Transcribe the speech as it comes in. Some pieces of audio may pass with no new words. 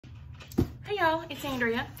y'all, it's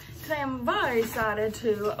Andrea. Today I'm very excited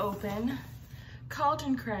to open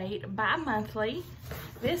Cauldron Crate bi-monthly.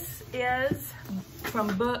 This is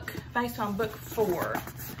based on book 4.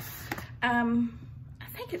 I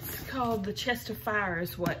think it's called The Chest of Fire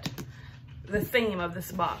is what the theme of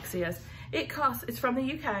this box is. It's from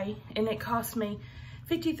the UK and it cost me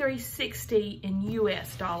 $53.60 in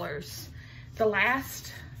US dollars. The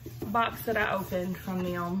last box that I opened from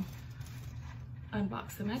them,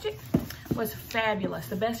 Unbox the Magic, was fabulous.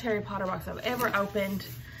 The best Harry Potter box I've ever opened.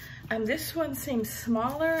 This one seems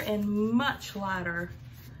smaller and much lighter.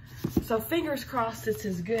 So fingers crossed it's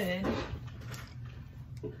as good.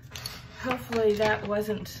 Hopefully that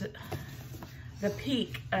wasn't the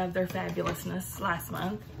peak of their fabulousness last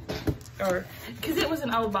month. Or, cause it was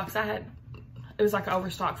an old box. It was like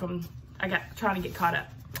overstock from, trying to get caught up.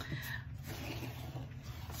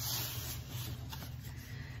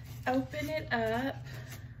 Open it up,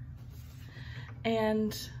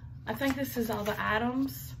 and I think this is all the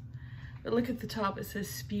items, but look at the top, it says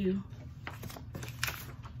Spew.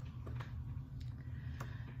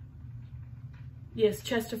 Yes,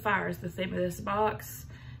 Chest of Fire is the theme of this box.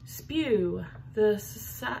 Spew, the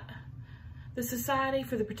Society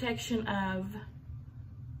for the Protection of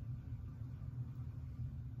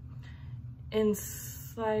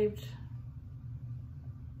Enslaved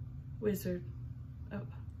Wizard. Oh.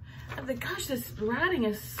 Gosh, this writing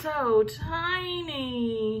is so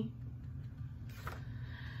tiny.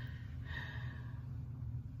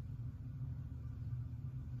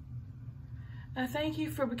 Thank you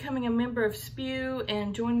for becoming a member of Spew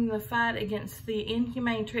and joining the fight against the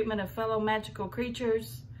inhumane treatment of fellow magical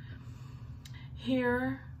creatures.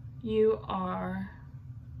 Here are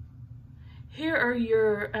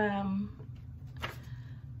your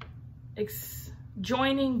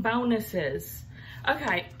joining bonuses.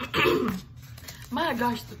 Okay, my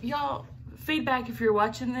gosh, y'all, feedback if you're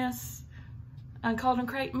watching this on Cauldron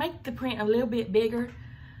Crate, make the print a little bit bigger.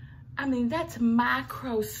 I mean, that's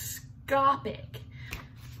microscopic.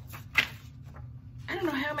 I don't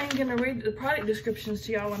know how I'm gonna read the product descriptions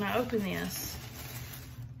to y'all when I open this.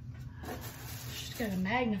 She's got a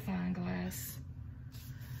magnifying glass.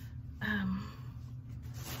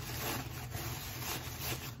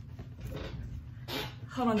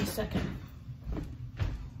 Hold on just a second.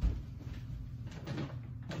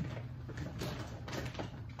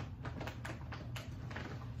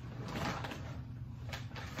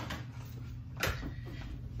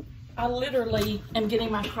 I literally am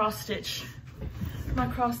getting my cross stitch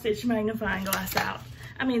magnifying glass out.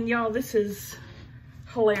 I mean, y'all, this is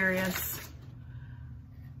hilarious.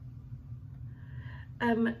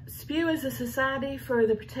 Spew is a society for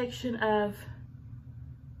the protection of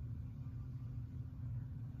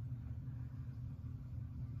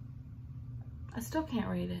I still can't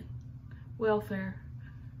read it. Welfare.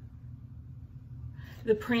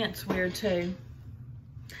 The print's weird too.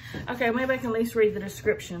 Okay, maybe I can at least read the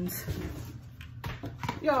descriptions.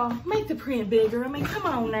 Y'all, make the print bigger. I mean, come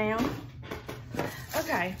on now.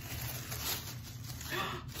 Okay.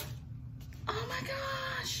 Oh my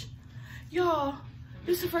gosh. Y'all,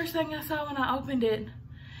 this is the first thing I saw when I opened it.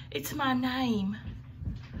 It's my name.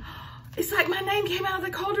 It's like my name came out of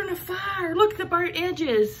the Cauldron of Fire. Look at the burnt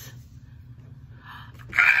edges.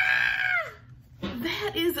 Ah!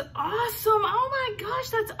 That is awesome. Oh my gosh,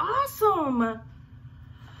 that's awesome.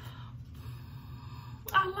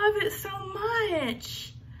 I love it so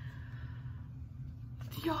much.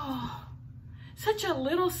 Y'all, such a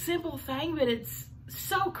little simple thing, but it's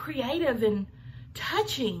so creative and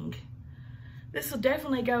touching. This will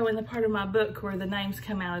definitely go in the part of my book where the names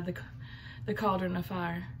come out of the Cauldron of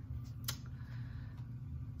Fire.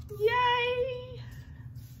 Yay!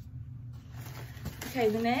 Okay,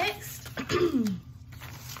 the next.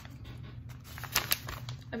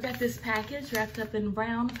 I've got this package wrapped up in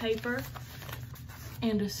brown paper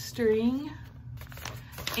and a string,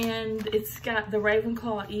 and it's got the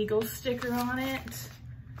Ravenclaw Eagle sticker on it,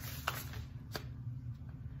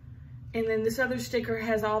 and then this other sticker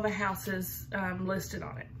has all the houses listed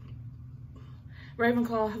on it.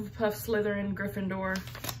 Ravenclaw, Hufflepuff, Slytherin, Gryffindor,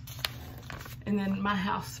 and then my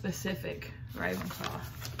house specific Ravenclaw.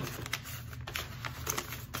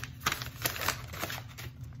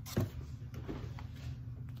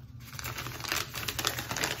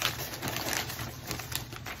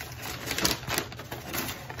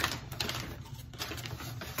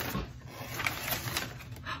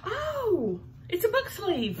 It's a book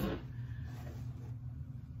sleeve.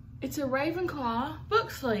 It's a Ravenclaw book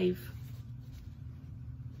sleeve.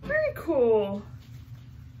 Very cool.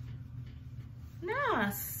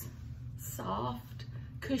 Nice. Soft,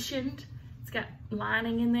 cushioned. It's got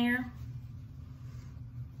lining in there.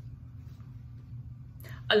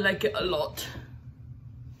 I like it a lot.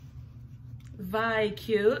 Very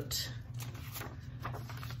cute.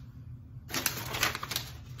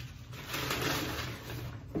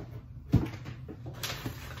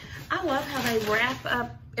 I love how they wrap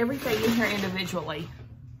up everything in here individually.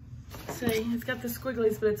 See, it's got the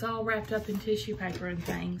squigglies, but it's all wrapped up in tissue paper and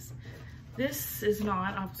things. This is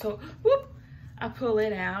not, so whoop, I pull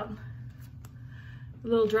it out. A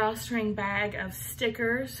little drawstring bag of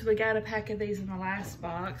stickers. We got a pack of these in the last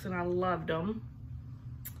box and I loved them.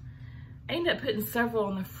 I ended up putting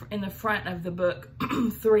several in the front of the book,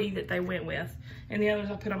 3 that they went with, and the others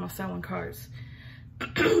I put on my sewing cards.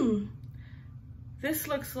 This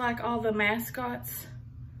looks like all the mascots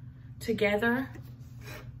together.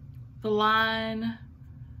 The lion,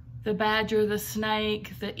 the badger, the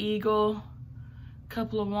snake, the eagle, a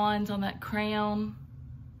couple of wands on that crown.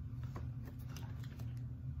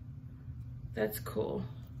 That's cool.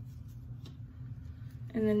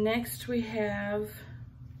 And then next we have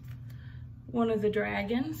one of the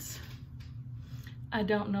dragons. I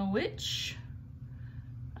don't know which.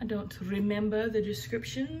 I don't remember the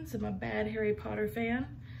descriptions. I'm a bad Harry Potter fan.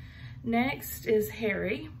 Next is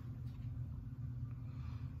Harry.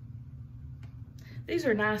 These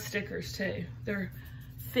are nice stickers too. They're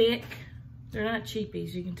thick. They're not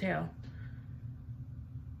cheapies, you can tell.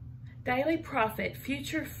 Daily Prophet,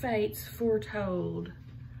 Future Fates Foretold.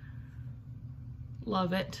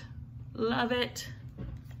 Love it. Love it.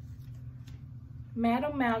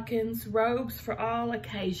 Madame Malkin's Robes for All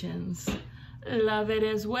Occasions. Love it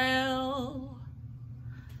as well.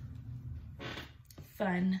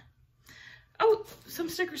 Fun. Oh, some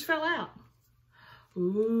stickers fell out.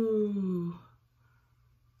 Ooh.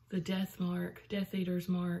 The Death Mark, Death Eater's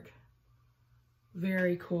mark.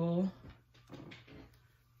 Very cool.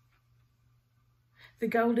 The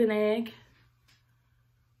golden egg.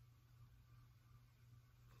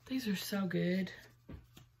 These are so good.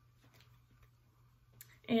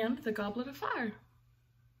 And the goblet of fire.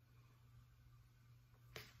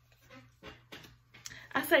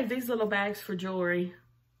 I save these little bags for jewelry,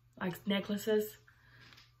 like necklaces.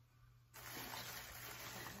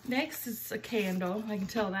 Next is a candle. I can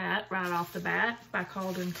tell that right off the bat, by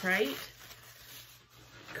Cauldron Crate.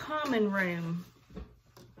 Common Room.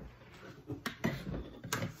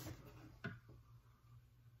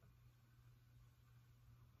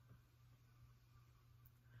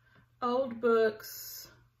 Old Books.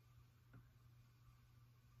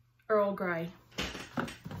 Earl Grey.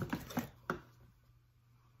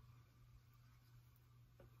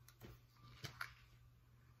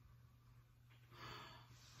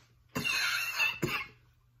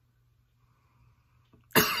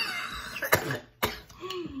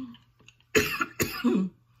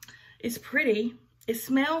 It's pretty. It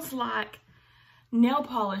smells like nail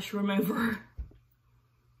polish remover.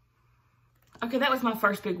 Okay, that was my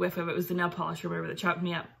first big whiff of it, was the nail polish remover that choked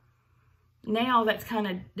me up. Now that's kind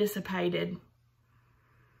of dissipated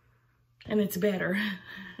and it's better.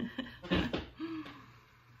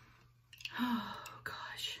 Oh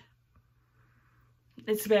gosh.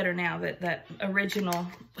 It's better now that that original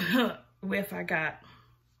whiff I got.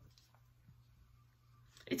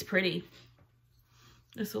 It's pretty.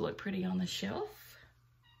 This will look pretty on the shelf.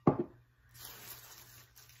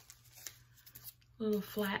 Little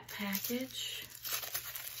flat package.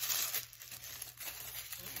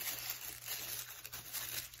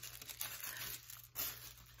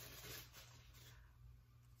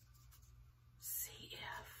 CF.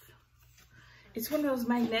 It's one of those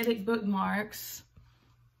magnetic bookmarks.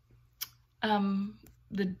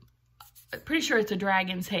 Pretty sure it's a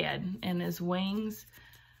dragon's head and his wings.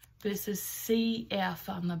 This is CF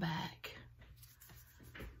on the back.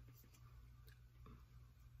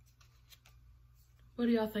 What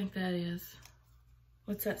do y'all think that is?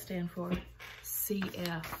 What's that stand for?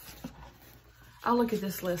 CF. I'll look at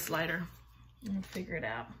this list later and figure it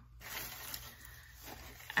out.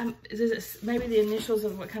 Is this maybe the initials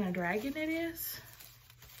of what kind of dragon it is?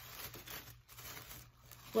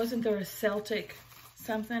 Wasn't there a Celtic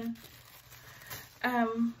something?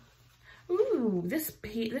 Ooh, this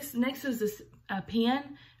next is this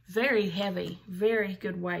pen. Very heavy, very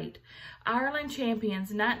good weight. Ireland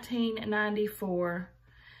Champions 1994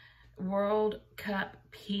 World Cup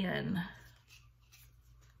pen.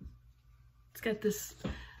 It's got this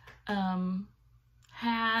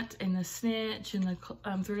hat and the snitch and the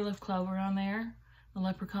 3-leaf clover on there. The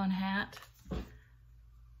leprechaun hat.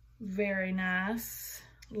 Very nice.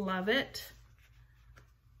 Love it.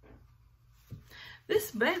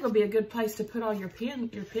 This bag will be a good place to put all your pen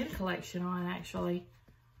collection on, actually.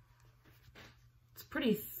 It's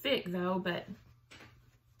pretty thick though, but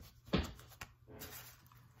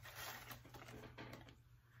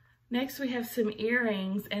Next we have some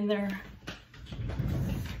earrings, and they're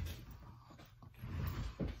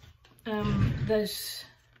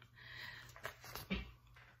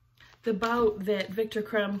the boat that Victor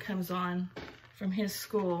Crumb comes on from his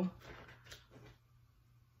school.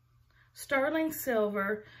 Sterling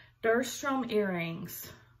silver Durstrom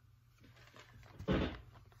earrings.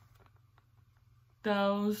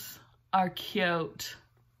 Those are cute.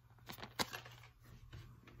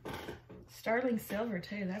 Sterling silver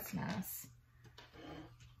too, that's nice.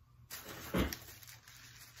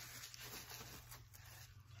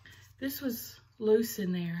 This was loose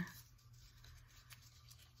in there.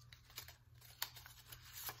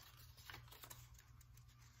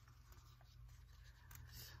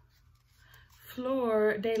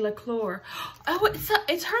 Fleur de la Clore. Oh,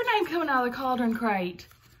 it's her name coming out of the Cauldron crate.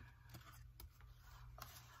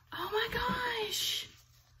 Oh my gosh.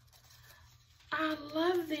 I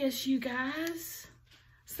love this, you guys.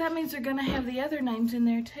 So that means they're gonna have the other names in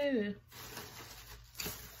there too.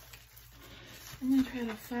 I'm gonna try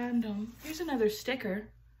to find them. Here's another sticker.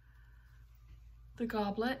 The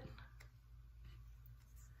goblet.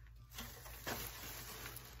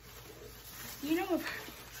 You know, if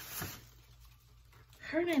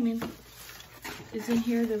her name is in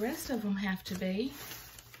here, the rest of them have to be,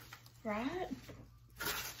 right?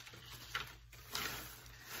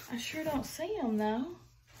 I sure don't see them though.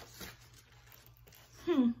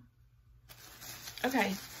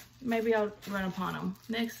 Okay, maybe I'll run upon them.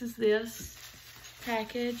 Next is this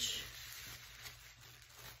package.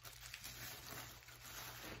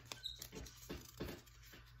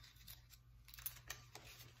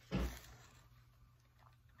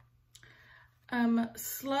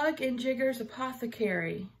 Slug and Jigger's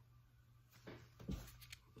Apothecary.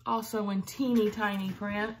 Also in teeny tiny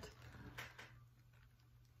print.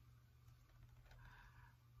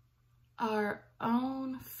 Our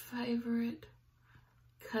own favorite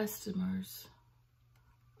customers.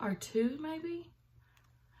 Our two, maybe?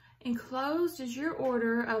 Enclosed is your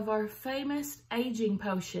order of our famous aging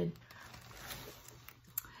potion.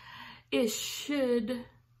 It should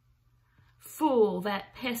fool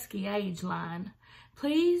that pesky age line.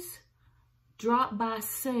 Please drop by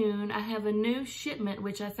soon. I have a new shipment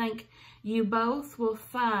which I think you both will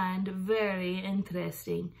find very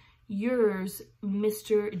interesting. Yours,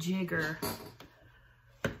 Mr. Jigger.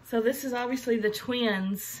 So this is obviously the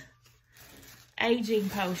twins' aging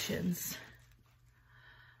potions.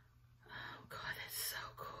 Oh God, that's so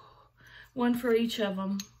cool. One for each of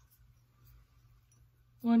them.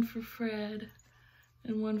 One for Fred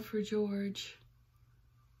and one for George.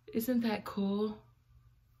 Isn't that cool?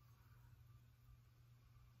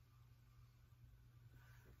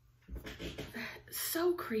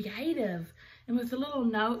 So creative. And with the little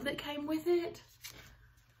note that came with it.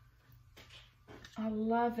 I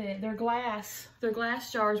love it. They're glass. They're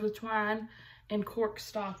glass jars with twine and cork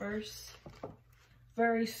stoppers.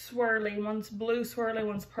 Very swirly. One's blue swirly,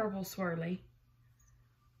 one's purple swirly.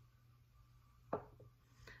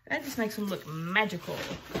 That just makes them look magical.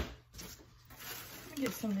 Let me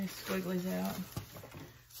get some of these squigglies out.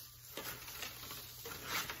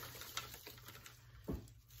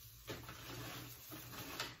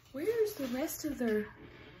 Where's the rest of their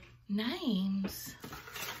names?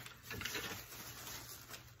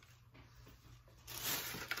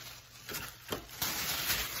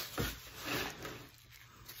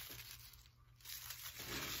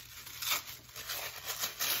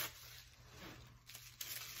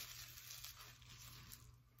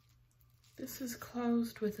 This is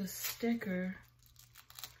closed with a sticker.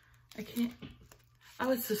 I can't.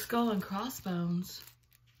 Oh, it's the skull and crossbones.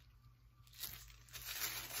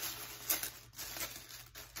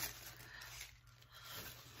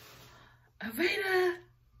 Aveda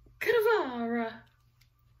Kedavra.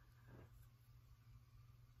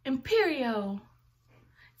 Imperio.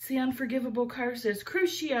 It's the unforgivable curses.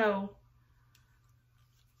 Crucio.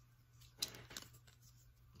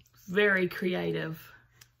 Very creative.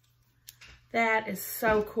 That is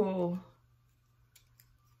so cool.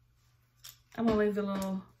 I'm gonna leave the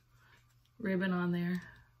little ribbon on there.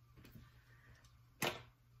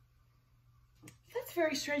 That's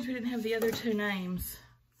very strange we didn't have the other two names.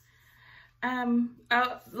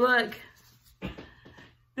 Oh, look.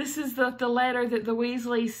 This is the letter that the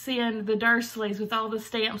Weasleys send the Dursleys with all the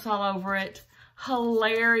stamps all over it.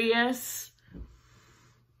 Hilarious.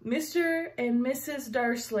 Mr. and Mrs.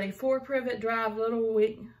 Dursley, 4 Privet Drive, Little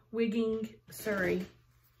Wigging, Surrey.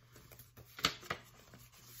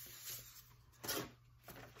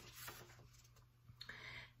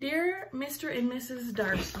 Dear Mr. and Mrs.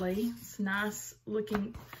 Dursley, it's nice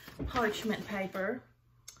looking parchment paper.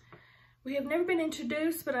 We have never been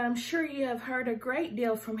introduced, but I'm sure you have heard a great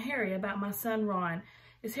deal from Harry about my son Ron.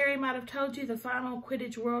 As Harry might have told you, the final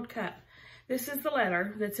Quidditch World Cup. This is the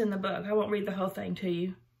letter that's in the book. I won't read the whole thing to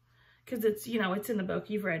you because it's, you know, it's in the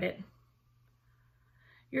book. You've read it.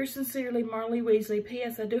 Yours sincerely, Marley Weasley.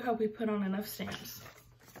 P.S. I do hope we put on enough stamps.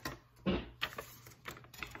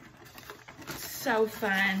 So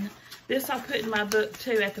fun. This I'll put in my book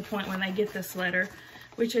too at the point when they get this letter,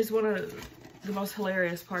 which is one of the most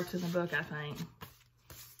hilarious parts of the book, I think.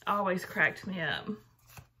 Always cracked me up.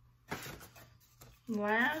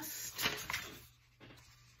 Last,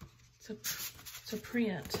 it's a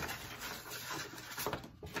print.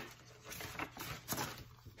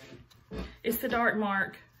 It's the Dark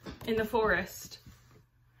Mark in the forest.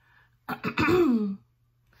 And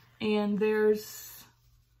there's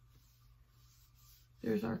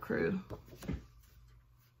our crew.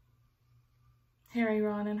 Harry,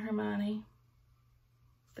 Ron, and Hermione.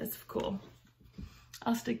 That's cool.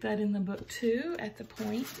 I'll stick that in the book too at the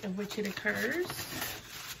point of which it occurs.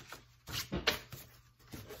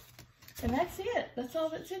 And that's it. That's all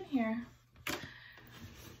that's in here.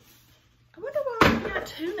 I wonder why I got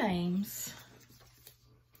two names.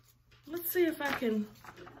 Let's see if I can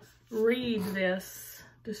read this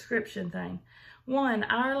description thing. 1,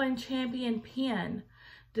 Ireland Champion Pen,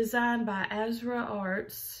 designed by Azra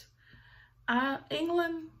Arts.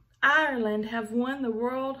 Ireland have won the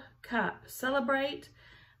World Cup. Celebrate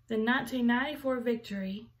the 1994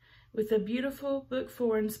 victory with a beautiful Book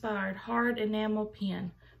 4 inspired hard enamel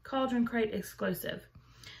pen. Cauldron Crate exclusive.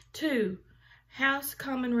 2, House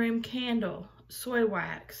Common Room Candle, soy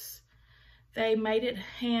wax. They made it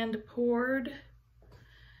hand poured.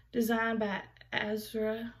 Designed by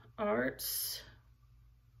Azra Arts.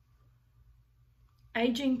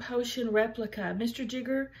 Aging Potion replica. Mr.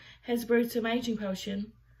 Jigger has brewed some aging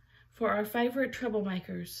potion for our favorite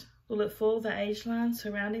troublemakers. Will it fool the age line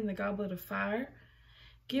surrounding the goblet of fire?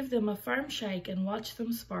 Give them a firm shake and watch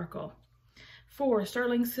them sparkle. 4,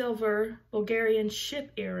 sterling silver Bulgarian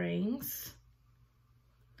ship earrings.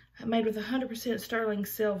 Made with 100% sterling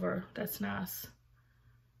silver. That's nice.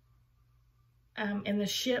 And the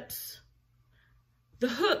ships, the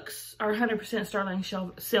hooks are 100% sterling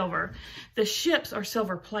silver. The ships are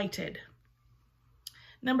silver plated.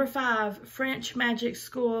 Number 5, French Magic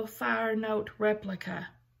School Fire Note replica.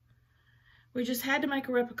 We just had to make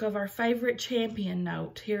a replica of our favorite champion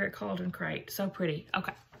note here at Cauldron Crate. So pretty.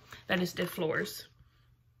 Okay, that is Diff Floors.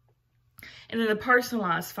 And then the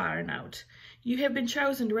personalized fire note. You have been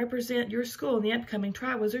chosen to represent your school in the upcoming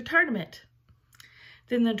Triwizard Tournament.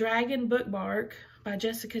 Then the Dragon Bookmark by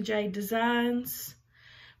Jessica J. Designs.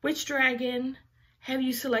 Which dragon have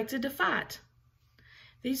you selected to fight?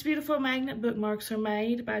 These beautiful magnet bookmarks are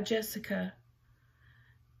made by Jessica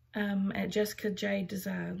at Jessica J.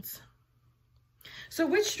 Designs. So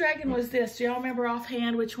which dragon was this? Do y'all remember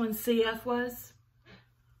offhand which one CF was?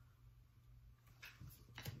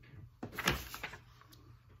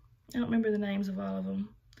 I don't remember the names of all of them.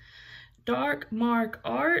 Dark Mark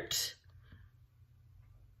Art.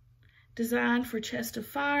 Designed for Chest of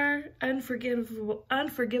Fire.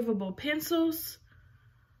 Unforgivable Pencils.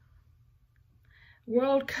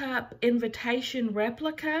 World Cup Invitation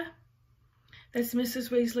Replica. That's Mrs.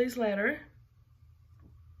 Weasley's letter.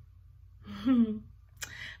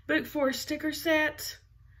 Book 4 sticker set.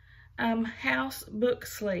 House book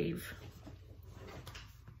sleeve.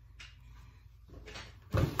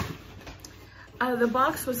 The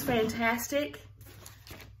box was fantastic.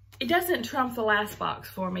 It doesn't trump the last box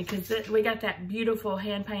for me because we got that beautiful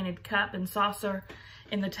hand-painted cup and saucer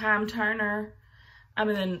and the time turner. And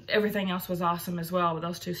then everything else was awesome as well, but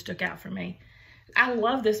those two stuck out for me. I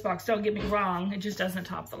love this box, don't get me wrong. It just doesn't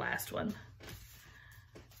top the last one.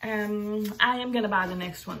 I am going to buy the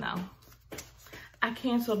next one, though. I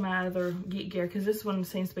canceled my other Geek Gear because this one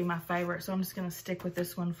seems to be my favorite, so I'm just going to stick with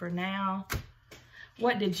this one for now.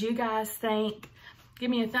 What did you guys think? Give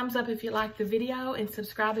me a thumbs up if you liked the video and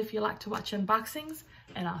subscribe if you like to watch unboxings,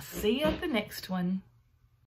 and I'll see you at the next one.